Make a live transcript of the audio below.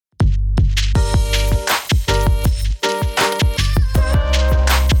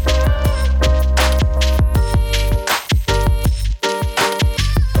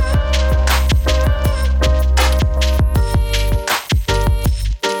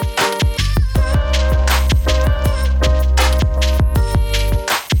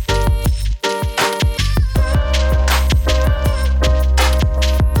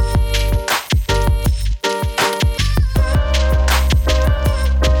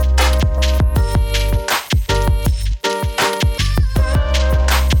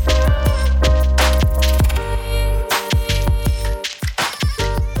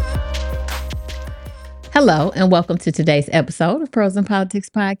Hello, and welcome to today's episode of Pros and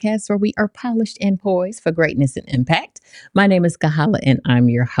Politics Podcast, where we are polished and poised for greatness and impact. My name is Kahala, and I'm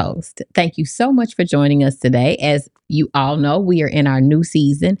your host. Thank you so much for joining us today. As you all know, we are in our new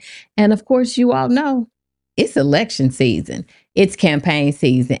season. And of course, you all know it's election season, it's campaign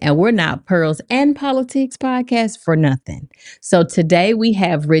season, and we're not Pearls and Politics Podcast for nothing. So today we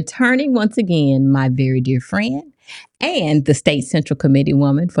have returning once again my very dear friend and the state central committee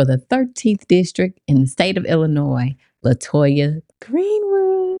woman for the 13th district in the state of Illinois, Latoya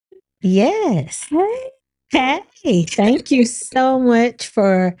Greenwood. Yes. Hey. Hey, thank you so much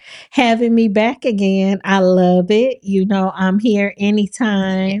for having me back again. I love it. You know, I'm here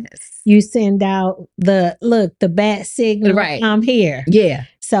anytime you send out the bat signal. Right. I'm here. Yeah.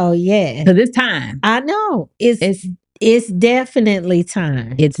 So yeah. Because it's time. I know. It's definitely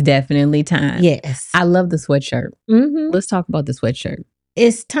time. It's definitely time. Yes. I love the sweatshirt. Mhm. Let's talk about the sweatshirt.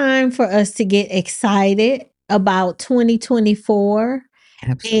 It's time for us to get excited about 2024.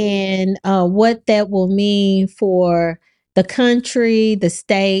 Absolutely. And what that will mean for the country, the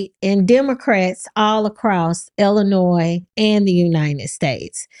state, and Democrats all across Illinois and the United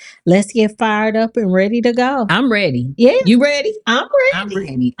States. Let's get fired up and ready to go. I'm ready. Yeah. You ready? I'm I'm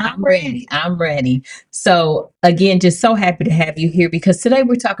ready. ready. I'm ready. I'm ready. So, again, just so happy to have you here because today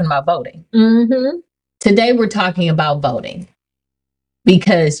we're talking about voting. Mm-hmm. Today we're talking about voting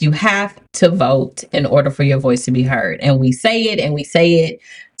because you have to vote in order for your voice to be heard. And we say it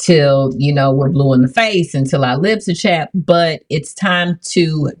till, we're blue in the face, until our lips are chapped, but it's time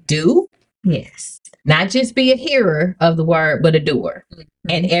to do. Yes. Not just be a hearer of the word, but a doer. Mhm.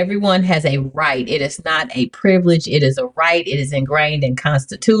 And everyone has a right. It is not a privilege. It is a right. It is ingrained in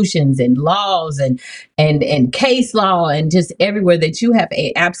constitutions and laws and case law and just everywhere that you have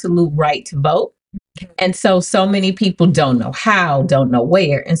an absolute right to vote. And so many people don't know how, don't know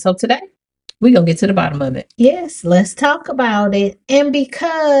where. And so today we're going to get to the bottom of it. Yes, let's talk about it. And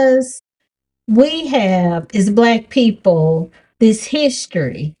because we have, as Black people, this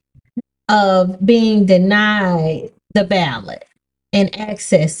history of being denied the ballot and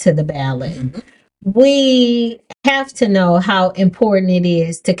access to the ballot, we have to know how important it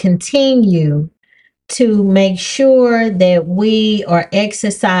is to continue to make sure that we are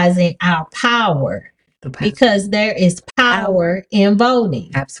exercising our power, because there is power in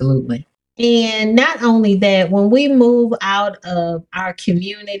voting. Absolutely. And not only that, when we move out of our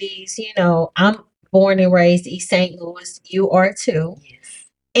communities, I'm born and raised East St. Louis, you are too. Yes.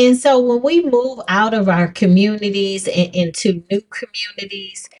 And so when we move out of our communities and into new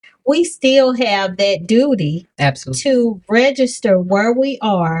communities, we still have that duty Absolutely. to register where we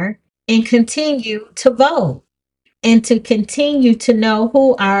are and continue to vote and to continue to know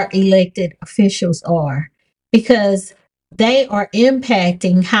who our elected officials are, because they are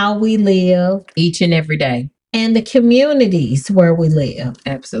impacting how we live each and every day and the communities where we live.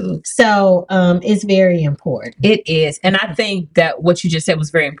 Absolutely. So it's very important. It is. And I think that what you just said was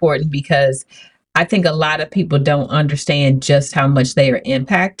very important because I think a lot of people don't understand just how much they are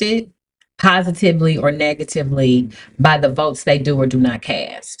impacted positively or negatively by the votes they do or do not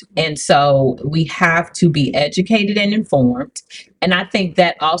cast. And so we have to be educated and informed. And I think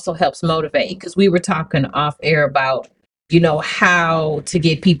that also helps motivate, because we were talking off air about, how to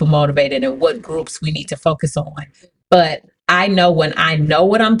get people motivated and what groups we need to focus on. But I know when I know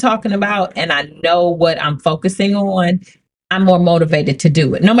what I'm talking about and I know what I'm focusing on, I'm more motivated to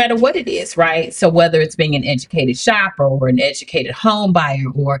do it, no matter what it is, right? So whether it's being an educated shopper or an educated home buyer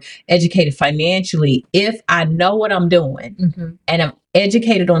or educated financially, if I know what I'm doing and I'm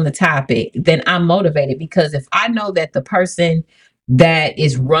educated on the topic, then I'm motivated, because if I know that the person that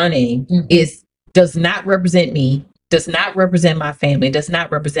is running does not represent me, does not represent my family, does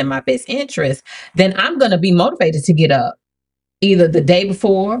not represent my best interest, then I'm going to be motivated to get up either the day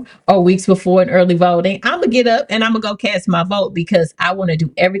before or weeks before in early voting. I'm going to get up and I'm going to go cast my vote, because I want to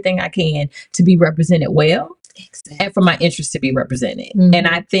do everything I can to be represented well. Exactly. And for my interests to be represented. And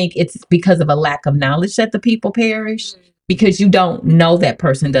I think it's because of a lack of knowledge that the people perish, because you don't know that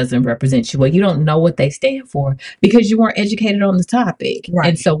person doesn't represent you well. You don't know what they stand for because you weren't educated on the topic. Right.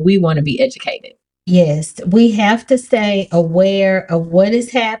 And so we want to be educated. Yes, we have to stay aware of what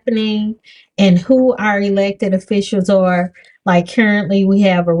is happening and who our elected officials are. Like currently, we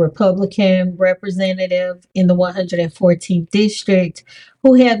have a Republican representative in the 114th district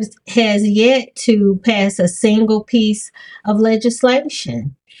who has yet to pass a single piece of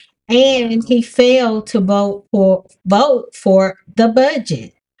legislation, and he failed to vote for the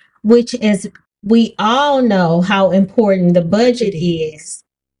budget, which, as we all know, how important the budget is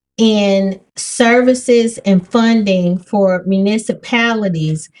in services and funding for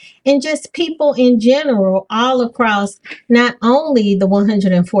municipalities and just people in general all across not only the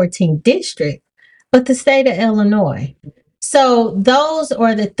 114th district, but the state of Illinois. So those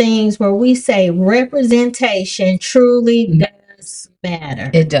are the things where we say representation truly does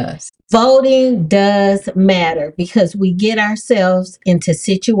matter. It does. Voting does matter because we get ourselves into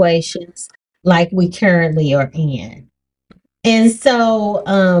situations like we currently are in. And so,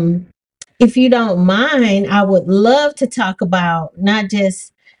 if you don't mind, I would love to talk about not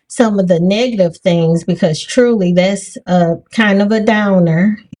just some of the negative things, because truly that's kind of a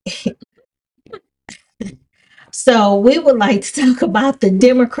downer. So, we would like to talk about the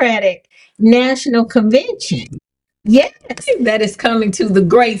Democratic National Convention. Yes, That is coming to the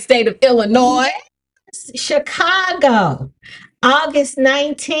great state of Illinois. yes, Chicago, August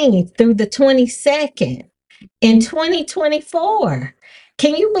 19th through the 22nd in 2024.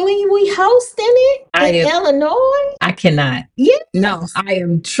 Can you believe we hosting it in Illinois? I cannot. Yes. No, I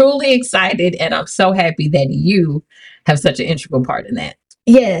am truly excited, and I'm so happy that you have such an integral part in that.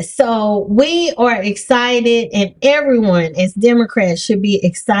 Yes, so we are excited, and everyone as Democrats should be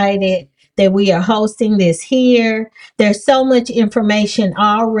excited that we are hosting this here. There's so much information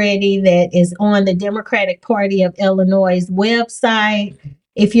already that is on the Democratic Party of Illinois' website.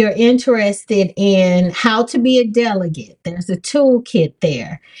 If you're interested in how to be a delegate, there's a toolkit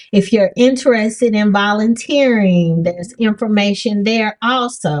there. If you're interested in volunteering, there's information there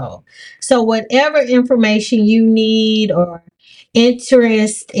also. So, whatever information you need or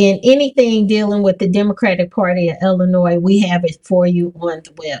interest in anything dealing with the Democratic Party of Illinois, we have it for you on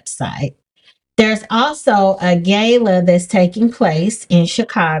the website. There's also a gala that's taking place in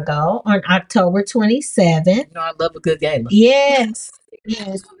Chicago on October 27th. You know, I love a good gala. Yes.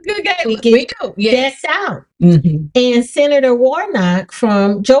 Yes. Good gala. We get We do. Yes. decked out. Mhm. And Senator Warnock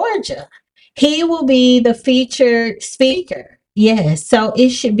from Georgia, he will be the featured speaker. Yes, so it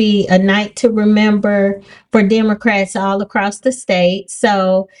should be a night to remember for Democrats all across the state.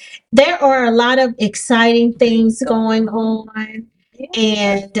 So there are a lot of exciting things going on,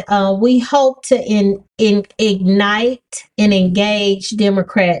 and we hope to ignite and engage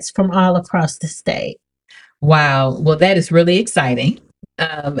Democrats from all across the state. Wow. Well, that is really exciting.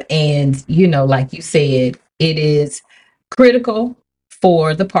 And, you know, like you said, it is critical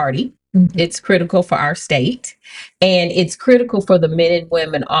for the party. Mhm. It's critical for our state. And it's critical for the men and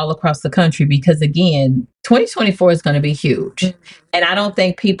women all across the country because, again, 2024 is going to be huge. Mhm. And I don't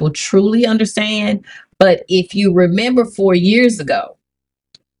think people truly understand. But if you remember 4 years ago,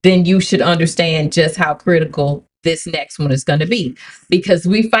 then you should understand just how critical this next one is going to be because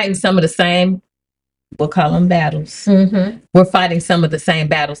we fighting some of the same, we'll call them battles. Mhm. We're fighting some of the same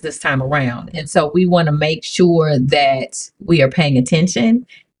battles this time around. And so we want to make sure that we are paying attention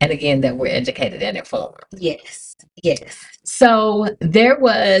and again, that we're educated and informed. Yes, yes. So there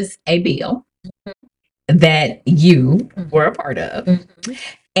was a bill that you were a part of. Mhm.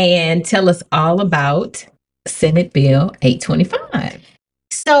 And tell us all about Senate Bill 825.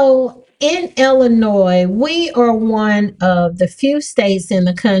 So in Illinois, we are one of the few states in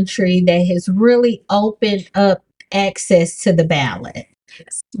the country that has really opened up access to the ballot.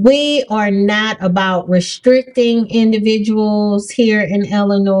 We are not about restricting individuals here in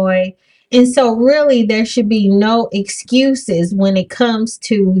Illinois. And so, really, there should be no excuses when it comes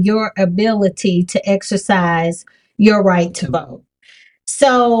to your ability to exercise your right to vote.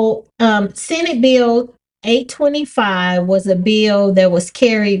 So, Senate Bill 825 was a bill that was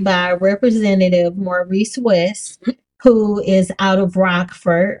carried by Representative Maurice West, who is out of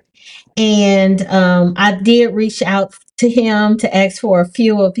Rockford. And I did reach out to him to ask for a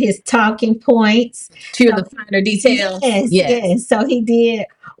few of his talking points. To the finer details. Yes. So he did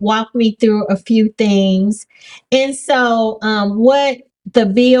walk me through a few things. And so what the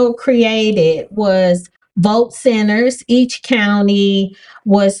bill created was vote centers. Each county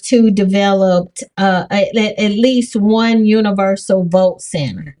was to develop at least one universal vote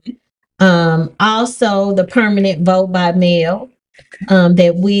center. Also, the permanent vote by mail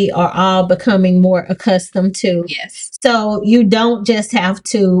that we are all becoming more accustomed to. Yes. So you don't just have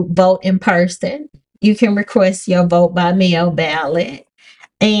to vote in person. You can request your vote by mail ballot.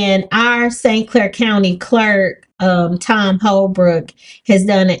 And our St. Clair County clerk, Tom Holbrook, has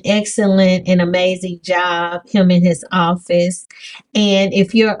done an excellent and amazing job, him in his office. And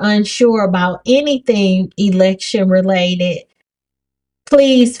if you're unsure about anything election related,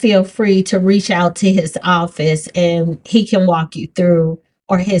 please feel free to reach out to his office and he can walk you through,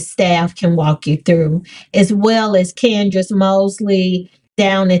 or his staff can walk you through, as well as Candace Mosley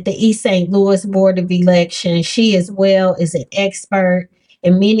down at the East St. Louis Board of Elections. She as well is an expert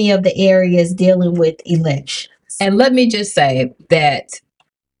in many of the areas dealing with elections. And let me just say that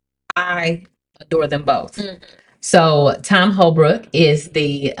I adore them both. So Tom Holbrook is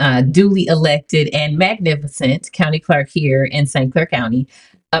the duly elected and magnificent county clerk here in St. Clair County.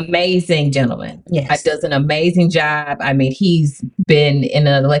 Amazing gentleman. Yes. Does an amazing job. I mean, he's been in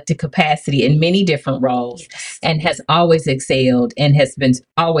an elected capacity in many different roles and has always excelled and has been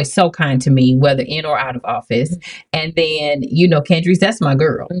always so kind to me, whether in or out of office. And then, Kendrys, that's my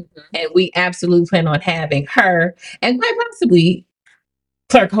girl. And we absolutely plan on having her and quite possibly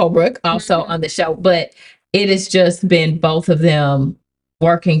Clerk Holbrook also on the show. But it has just been both of them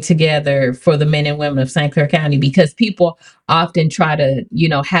working together for the men and women of St. Clair County, because people often try to,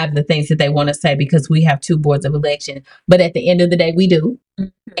 have the things that they want to say because we have two boards of election. But at the end of the day, we do.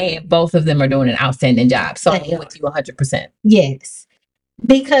 And both of them are doing an outstanding job. So I'm with you 100%. Yes.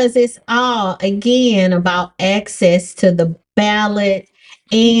 Because it's all, again, about access to the ballot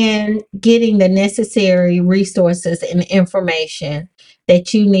and getting the necessary resources and information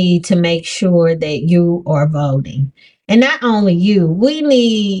that you need to make sure that you are voting. And not only you, we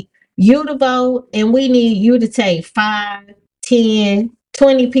need you to vote, and we need you to take 5, 10,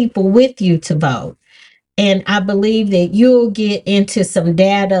 20 people with you to vote. And I believe that you'll get into some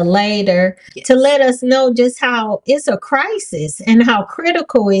data later to let us know just how it's a crisis and how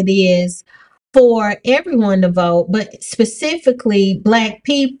critical it is for everyone to vote, but specifically Black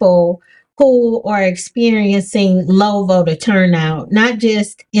people who are experiencing low voter turnout, not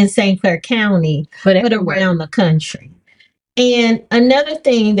just in St. Clair County, but around the country. And another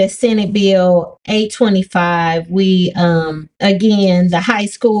thing that Senate Bill 825, we again, the high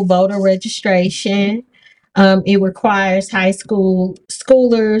school voter registration. It requires high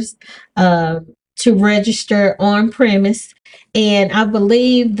schoolers to register on premise, and I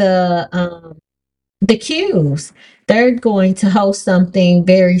believe the Qs, they're going to host something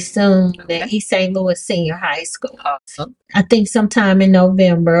very soon at East St. Louis Senior High School. Awesome. I think sometime in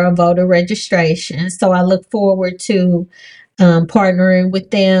November, a voter registration. So I look forward to partnering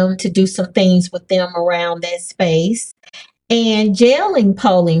with them to do some things with them around that space. And jailing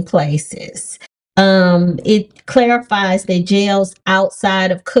polling places. It clarifies that jails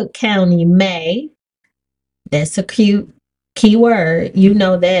outside of Cook County may, that's a cute key word, you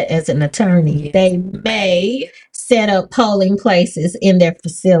know that as an attorney, they may set up polling places in their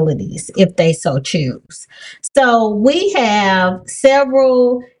facilities if they so choose. So we have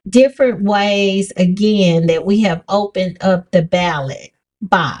several different ways, again, that we have opened up the ballot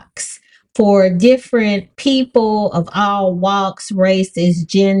box for different people of all walks, races,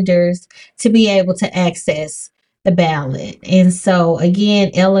 genders to be able to access the ballot. And so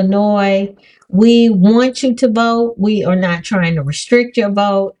again, Illinois, we want you to vote. We are not trying to restrict your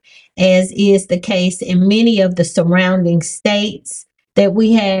vote, as is the case in many of the surrounding states that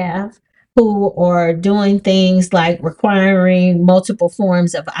we have, who are doing things like requiring multiple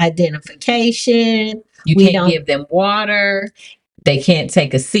forms of identification. You can't give them water. They can't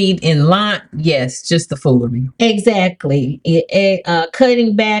take a seat in line. Yes, just the foolery. Exactly.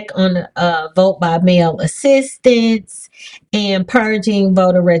 Cutting back on vote by mail assistance and purging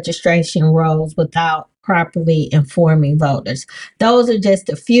voter registration rolls without properly informing voters. Those are just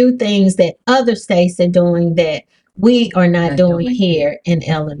a few things that other states are doing that we are not doing here in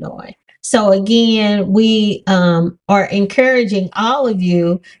Illinois. So again, we are encouraging all of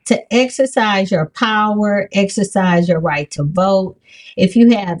you to exercise your power, exercise your right to vote. If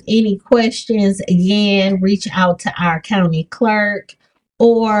you have any questions, again, reach out to our county clerk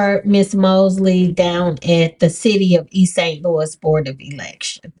or Miss Mosley down at the City of East St. Louis Board of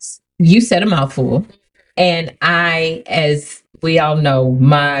Elections. You said a mouthful. And I, as we all know,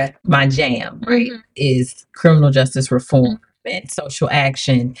 my jam, right, is criminal justice reform and social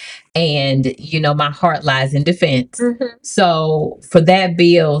action. And, my heart lies in defense. So for that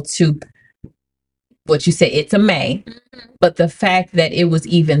bill to, what you said, it's a May, but the fact that it was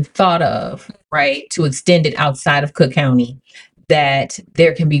even thought of, right, to extend it outside of Cook County, that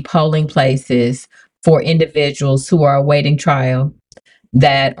there can be polling places for individuals who are awaiting trial,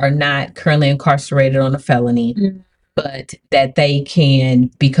 that are not currently incarcerated on a felony, but that they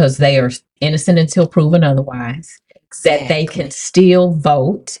can, because they are innocent until proven otherwise, that they can still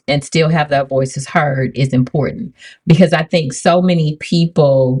vote and still have their voices heard, is important. Because I think so many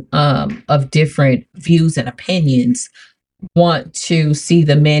people of different views and opinions want to see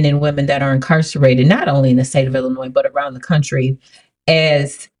the men and women that are incarcerated, not only in the state of Illinois, but around the country,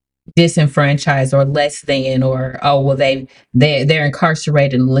 as disenfranchised or less than, or, oh, well, they're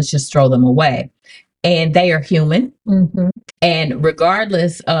incarcerated and let's just throw them away. And they are human. And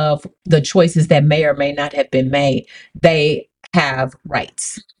regardless of the choices that may or may not have been made, they have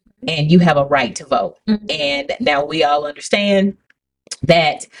rights, and you have a right to vote. And now we all understand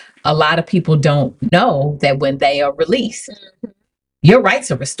that a lot of people don't know that when they are released, your rights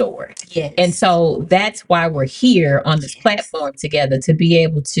are restored. Yes. And so that's why we're here on this platform together, to be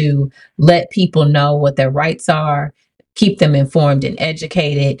able to let people know what their rights are, keep them informed and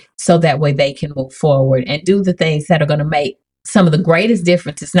educated, so that way they can move forward and do the things that are going to make some of the greatest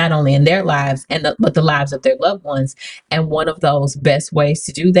differences, not only in their lives but the lives of their loved ones. And one of those best ways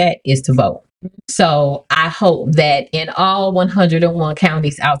to do that is to vote. So I hope that in all 101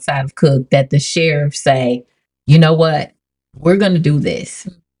 counties outside of Cook, that the sheriffs say, you know what, we're going to do this.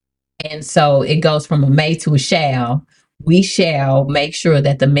 And so it goes from a may to a shall. We shall make sure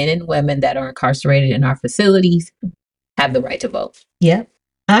that the men and women that are incarcerated in our facilities have the right to vote. Yep.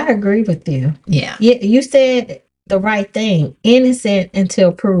 I agree with you. Yeah. You said the right thing. Innocent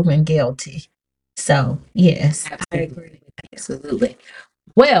until proven guilty. So, yes, Absolutely. I agree. Absolutely.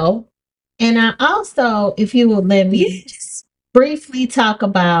 Well, and I also, if you will let me just briefly talk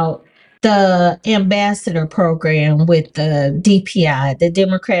about the ambassador program with the DPI, the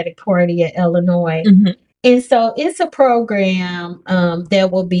Democratic Party of Illinois. mhm. And so it's a program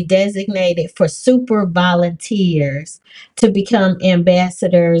that will be designated for super volunteers to become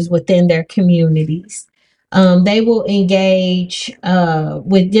ambassadors within their communities. They will engage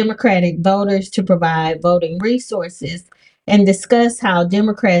with Democratic voters to provide voting resources and discuss how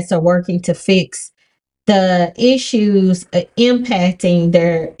Democrats are working to fix the issues impacting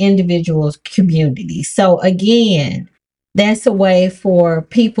their individual communities. So, again, that's a way for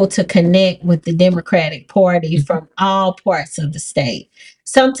people to connect with the Democratic Party from all parts of the state.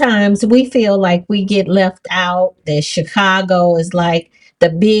 Sometimes we feel like we get left out, that Chicago is like the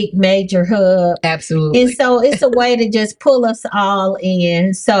big major hub. Absolutely. And so it's a way to just pull us all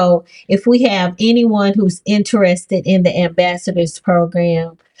in. So if we have anyone who's interested in the ambassadors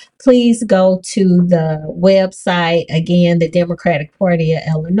program, please go to the website, again, the Democratic Party of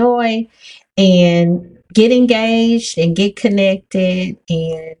Illinois, and get engaged and get connected.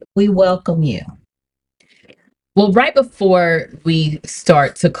 And we welcome you. Well, right before we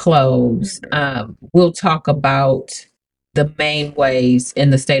start to close, we'll talk about the main ways in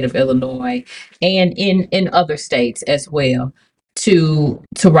the state of Illinois and in other states as well to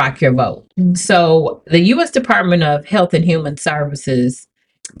rock your vote. So the U.S. Department of Health and Human Services,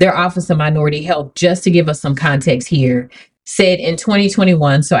 their Office of Minority Health, just to give us some context here, said in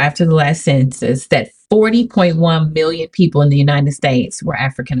 2021, so after the last census, that 40.1 million people in the United States were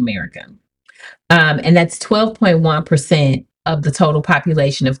African American. And that's 12.1% of the total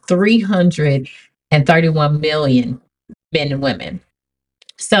population of 331 million men and women.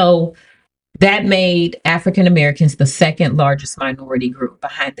 So that made African Americans the second largest minority group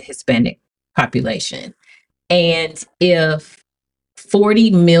behind the Hispanic population. And if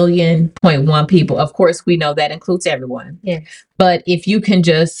 40.1 million people, of course, we know that includes everyone. Yes. But if you can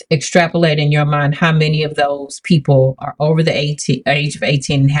just extrapolate in your mind how many of those people are over the age of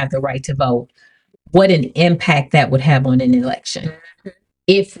 18 and have the right to vote, what an impact that would have on an election.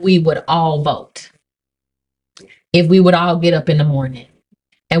 If we would all vote, if we would all get up in the morning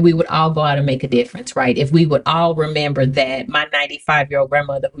and we would all go out and make a difference, right? If we would all remember that my 95-year-old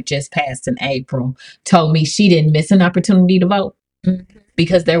grandmother, who just passed in April, told me she didn't miss an opportunity to vote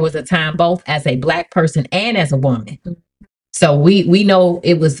because there was a time both as a Black person and as a woman. So we know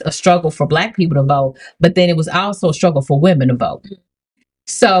it was a struggle for Black people to vote, but then it was also a struggle for women to vote.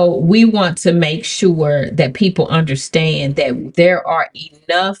 So we want to make sure that people understand that there are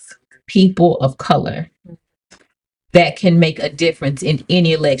enough people of color that can make a difference in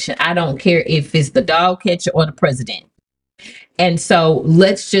any election. I don't care if it's the dog catcher or the president. And so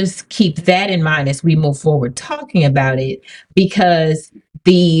let's just keep that in mind as we move forward talking about it, because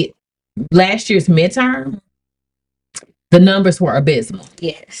the last year's midterm, the numbers were abysmal.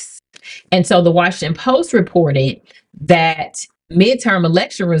 Yes. And so the Washington Post reported that midterm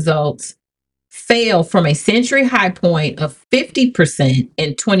election results fell from a century high point of 50%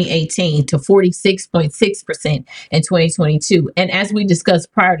 in 2018 to 46.6% in 2022. And as we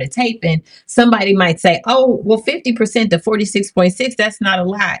discussed prior to taping, somebody might say, oh, well, 50% to 46.6, that's not a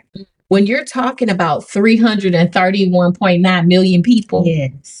lot. When you're talking about 331.9 million people,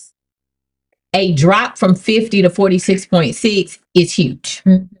 yes, a drop from 50 to 46.6 is huge.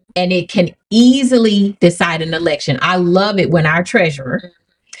 And it can easily decide an election. I love it when our treasurer,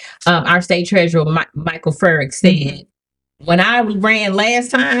 our state treasurer, Michael Frerick, said, when I ran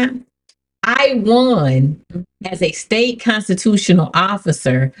last time, I won as a state constitutional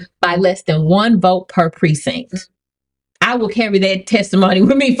officer by less than one vote per precinct. I I will carry that testimony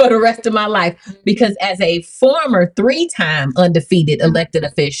with me for the rest of my life, because as a former 3-time undefeated elected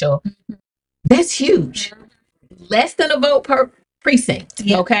official, that's huge. Less than a vote per precinct.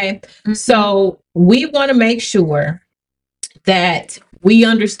 Yeah. Okay. So we want to make sure that we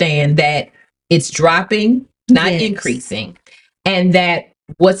understand that it's dropping, not Yes. increasing. And that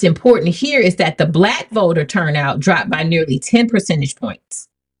what's important here is that the Black voter turnout dropped by nearly 10 percentage points.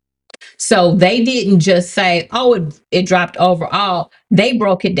 So they didn't just say, oh, it dropped overall. They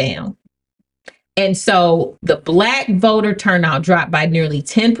broke it down. And so the Black voter turnout dropped by nearly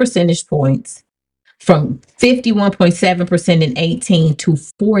 10 percentage points, from 51.7% in 18 to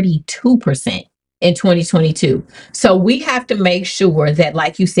 42% in 2022. So we have to make sure that,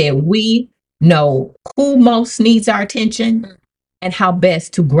 like you said, we know who most needs our attention and how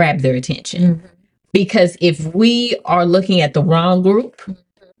best to grab their attention. Because if we are looking at the wrong group,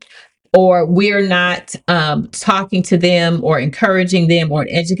 or we're not talking to them or encouraging them or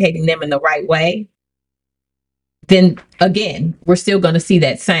educating them in the right way, then again, we're still going to see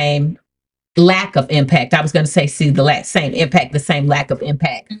that same lack of impact. I was going to say, see the same impact, the same lack of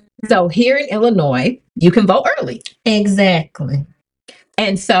impact. So here in Illinois, you can vote early. Exactly.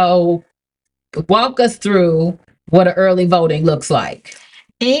 And so walk us through what an early voting looks like.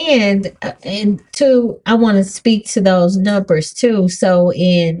 And two, I want to speak to those numbers too. So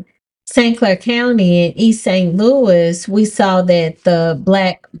in St. Clair County and East St. Louis, we saw that the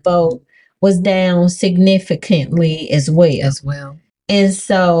Black vote was down significantly as well. And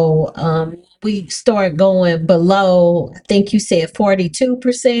so we started going below, I think you said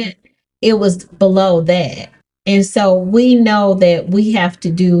 42%. It was below that. And so we know that we have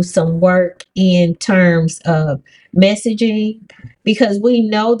to do some work in terms of messaging, because we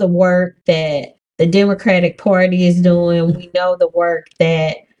know the work that the Democratic Party is doing. We know the work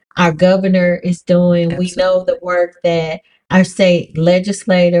that our governor is doing. Absolutely. We know the work that our state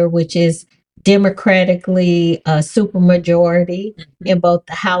legislator, which is democratically a supermajority in both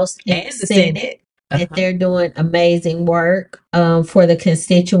the House and the Senate, that they're doing amazing work for the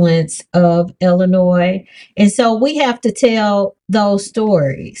constituents of Illinois. And so we have to tell those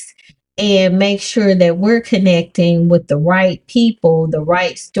stories and make sure that we're connecting with the right people, the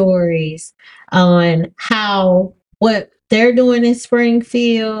right stories on what they're doing in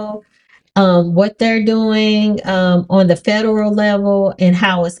Springfield, what they're doing on the federal level, and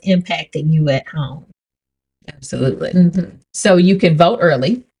how it's impacting you at home. Absolutely. So you can vote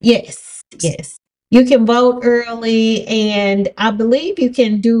early. Yes. You can vote early, and I believe you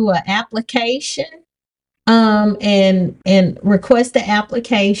can do an application and request the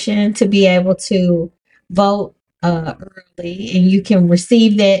application to be able to vote early, and you can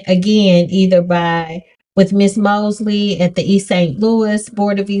receive that again either with Miss Mosley at the East St. Louis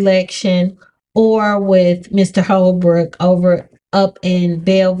Board of Election, or with Mr. Holbrook up in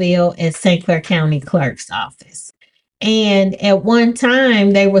Belleville at St. Clair County Clerk's office. And at one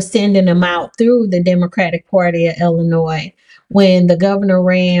time, they were sending them out through the Democratic Party of Illinois. When the governor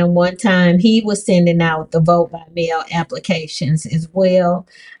ran one time, he was sending out the vote by mail applications as well.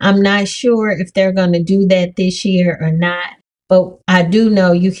 I'm not sure if they're going to do that this year or not, but I do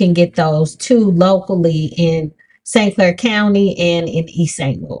know you can get those too locally in St. Clair County and in East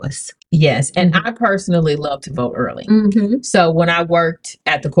St. Louis. Yes. And I personally love to vote early. So when I worked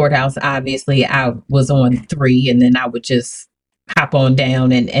at the courthouse, obviously I was on 3, and then I would just hop on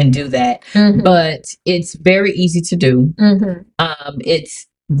down and do that. But it's very easy to do. It's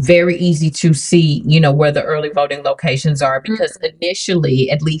very easy to see, where the early voting locations are, because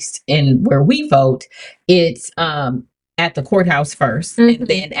initially, at least in where we vote, it's at the courthouse first, and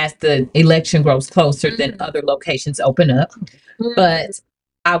then as the election grows closer, then other locations open up. But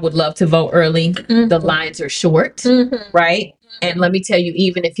I would love to vote early. The lines are short, right? And let me tell you,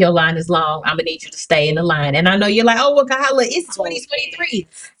 even if your line is long, I'm gonna need you to stay in the line. And I know you're like, oh, well, Kyla, it's 2023,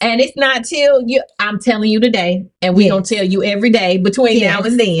 and it's not till I'm telling you today, and we're gonna tell you every day between now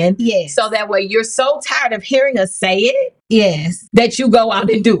and then. So that way you're so tired of hearing us say it. That you go out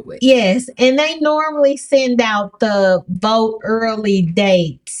and do it. And they normally send out the vote early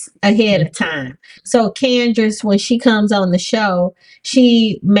dates ahead of time. So Candace, when she comes on the show,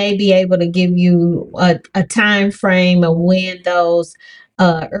 she may be able to give you a time frame of when those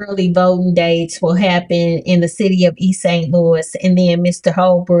early voting dates will happen in the city of East St. Louis. And then Mr.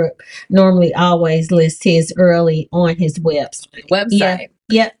 Holbrook normally always lists his early on his website.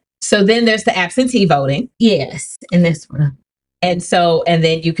 So then there's the absentee voting. And that's what and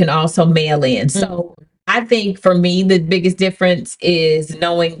then you can also mail in. So I think for me, the biggest difference is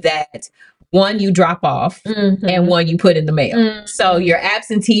knowing that One you drop off and one you put in the mail. So your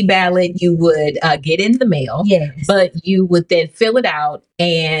absentee ballot you would get in the mail, Yes. but you would then fill it out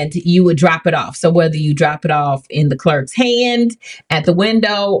and you would drop it off. So whether you drop it off in the clerk's hand at the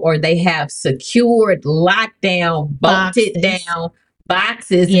window or they have secured, locked down, bolted Boxes. down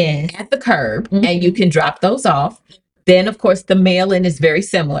boxes Yes. at the curb and you can drop those off. Then, of course, the mail-in is very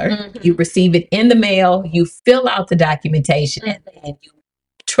similar. You receive it in the mail, you fill out the documentation, and then you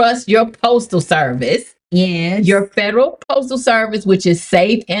trust your postal service, Yes. your federal postal service, which is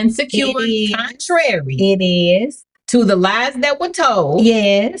safe and secure, It is. contrary It is. to the lies that were told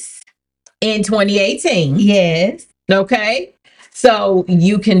Yes. in 2018. Yes. Okay. So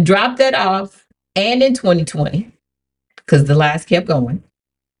you can drop that off and in 2020, because the lies kept going,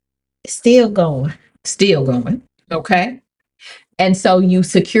 Still going. still going. Okay. And so you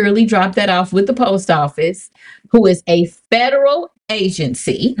securely drop that off with the post office, who is a federal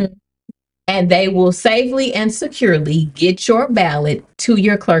agency, and they will safely and securely get your ballot to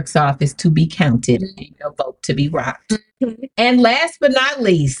your clerk's office to be counted and your vote to be rocked. And last but not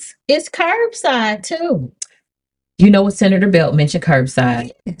least, It's curbside too. you know what Senator Belt mentioned,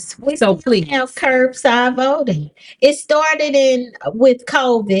 curbside. Yes. We So still please. have curbside voting. It started in with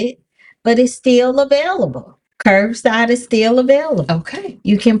COVID, but it's still available. Curbside is still available. Okay.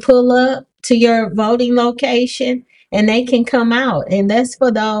 You can pull up to your voting location and they can come out. And that's for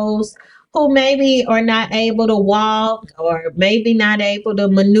those who maybe are not able to walk or maybe not able to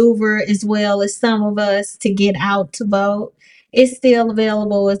maneuver as well as some of us to get out to vote. It's still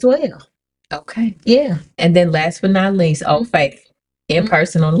available as well. Okay. Yeah, And then last but not least, Old Faith, in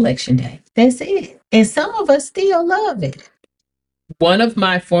person on election day. that's it. And some of us still love it. One of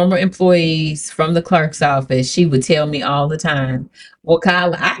my former employees from the clerk's office, she would tell me all the time, well,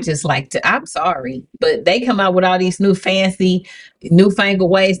 Kyla, I just like to, I'm sorry, but they come out with all these new fancy, newfangled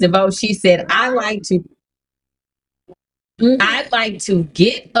ways to vote. She said, I like to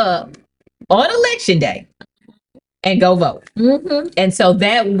get up on election day and go vote. And so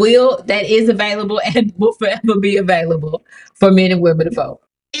that is available and will forever be available for men and women to vote.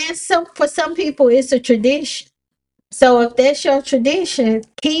 And so for some people, it's a tradition. So if that's your tradition,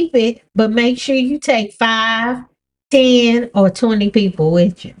 keep it, but make sure you take 5, 10, or 20 people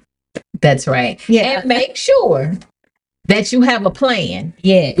with you. That's right. Yeah. And make sure that you have a plan.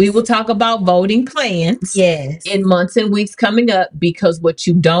 Yes. We will talk about voting plans Yes. in months and weeks coming up, because what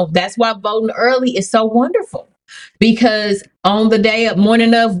you don't, that's why voting early is so wonderful. Because on the day of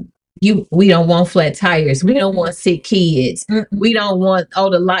morning of, we don't want flat tires. We don't want sick kids. We don't want,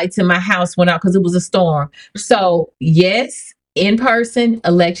 the lights in my house went out because it was a storm. So yes, in person,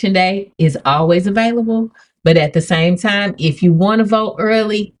 election day is always available. But at the same time, if you want to vote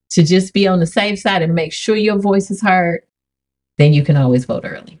early to just be on the safe side and make sure your voice is heard, then you can always vote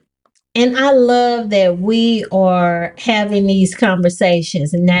early. And I love that we are having these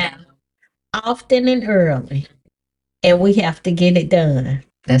conversations now, often and early, and we have to get it done.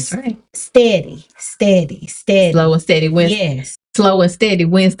 That's right. Steady, steady, steady. Slow and steady wins. Yes. Slow and steady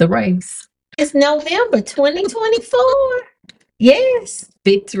wins the race. It's November 2024. Yes.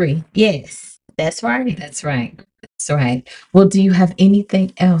 Victory. Yes. That's right. That's right. That's right. Well, do you have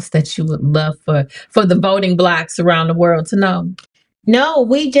anything else that you would love for the voting blocks around the world to know? No,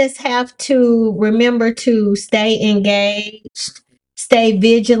 we just have to remember to stay engaged, stay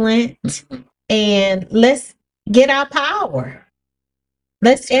vigilant, and let's get our power.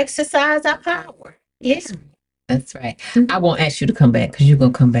 Let's exercise our power. Yes. That's right. I won't ask you to come back because you're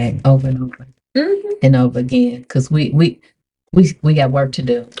gonna come back over and over and over again, because we got work to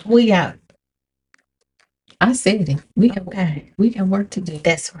do. We got. I said it. We got work to do.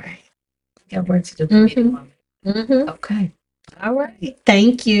 That's right. We got work to do. Okay. All right.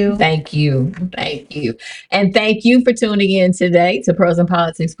 Thank you. Thank you. Thank you. And thank you for tuning in today to Pros and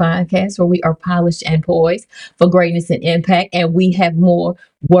Politics Podcast, where we are polished and poised for greatness and impact, and we have more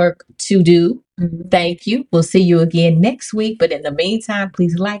work to do. Thank you. We'll see you again next week. But in the meantime,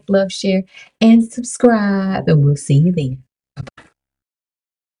 please like, love, share, and subscribe, and we'll see you then. Bye-bye.